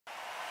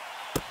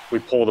we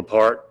pulled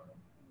apart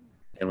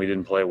and we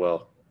didn't play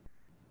well.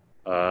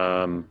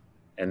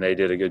 And they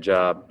did a good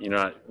job.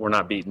 We're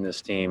not beating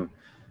this team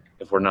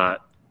if we're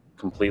not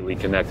completely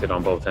connected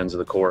on both ends of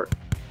the court.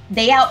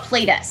 They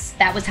outplayed us.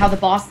 That was how the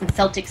Boston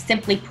Celtics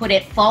simply put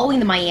it following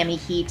the Miami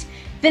Heat,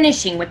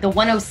 finishing with the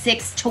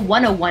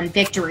 106-101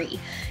 victory.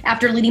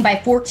 After leading by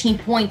 14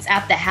 points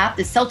at the half,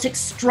 the Celtics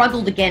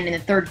struggled again in the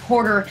third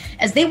quarter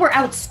as they were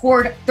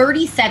outscored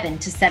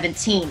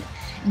 37-17.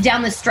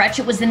 Down the stretch,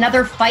 it was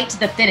another fight to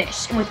the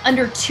finish, and with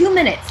under 2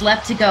 minutes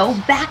left to go,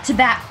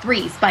 back-to-back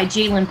threes by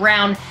Jaylen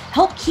Brown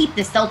helped keep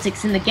the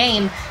Celtics in the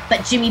game,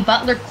 but Jimmy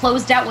Butler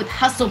closed out with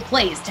hustle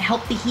plays to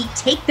help the Heat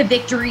take the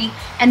victory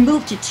and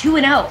move to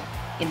 2-0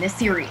 in this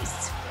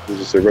series. It was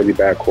just a really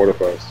bad quarter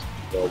for us.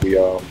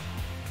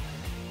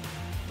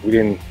 We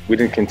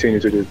didn't continue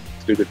to do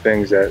the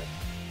things that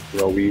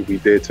we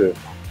did to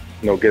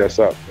get us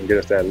up and get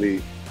us that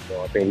lead.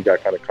 I think we got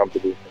kind of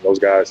comfortable, and those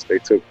guys, they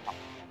took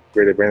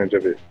great advantage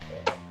of it.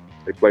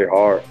 They play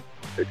hard.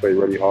 They play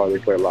really hard. They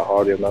play a lot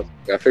harder than us.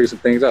 Got to figure some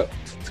things out.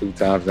 2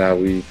 times now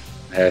we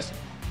had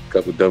a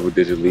couple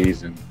double-digit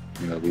leads, and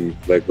we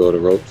let go of the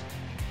ropes.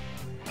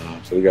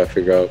 So we got to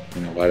figure out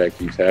why that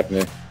keeps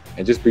happening,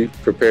 and just be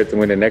prepared to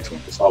win the next one.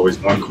 It's always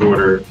one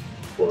quarter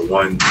or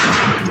one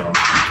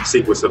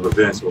sequence of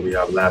events where we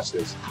have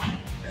lapses.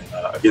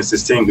 And against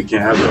this team, we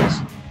can't have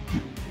those.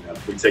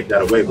 If we take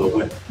that away, we'll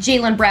win.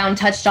 Jaylen Brown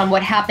touched on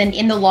what happened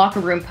in the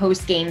locker room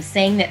post-game,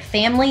 saying that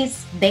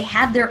families, they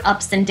had their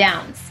ups and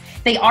downs.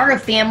 They are a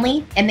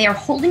family, and they are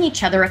holding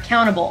each other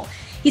accountable.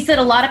 He said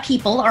a lot of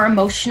people are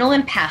emotional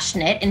and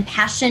passionate, and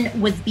passion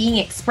was being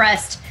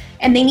expressed,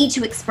 and they need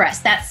to express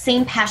that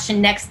same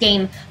passion next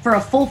game for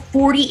a full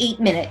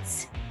 48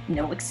 minutes.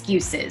 No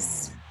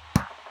excuses.